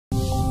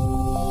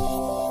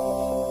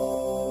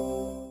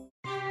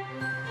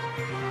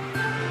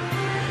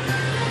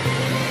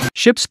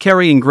Ships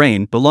carrying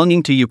grain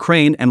belonging to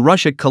Ukraine and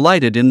Russia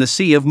collided in the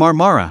Sea of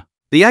Marmara.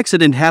 The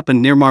accident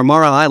happened near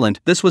Marmara Island.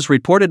 This was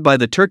reported by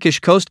the Turkish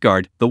Coast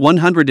Guard. The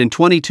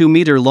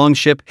 122-meter-long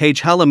ship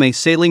Hage Halime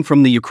sailing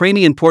from the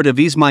Ukrainian port of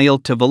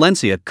Izmail to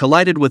Valencia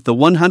collided with the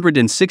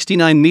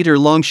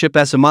 169-meter-long ship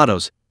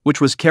Asimatos, which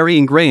was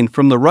carrying grain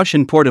from the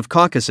Russian port of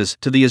Caucasus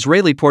to the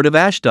Israeli port of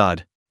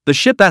Ashdod. The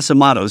ship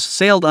Asimatos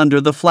sailed under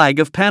the flag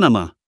of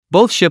Panama.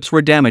 Both ships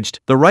were damaged.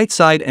 The right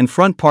side and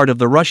front part of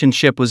the Russian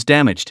ship was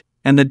damaged,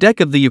 and the deck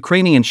of the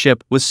Ukrainian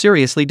ship was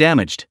seriously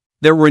damaged.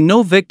 There were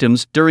no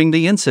victims during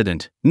the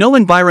incident. No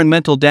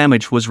environmental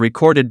damage was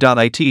recorded.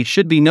 It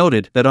should be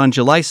noted that on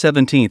July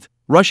 17,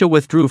 Russia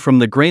withdrew from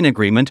the grain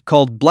agreement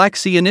called Black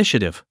Sea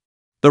Initiative.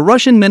 The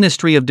Russian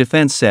Ministry of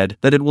Defense said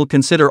that it will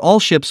consider all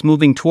ships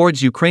moving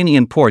towards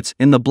Ukrainian ports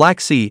in the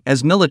Black Sea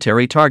as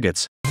military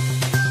targets.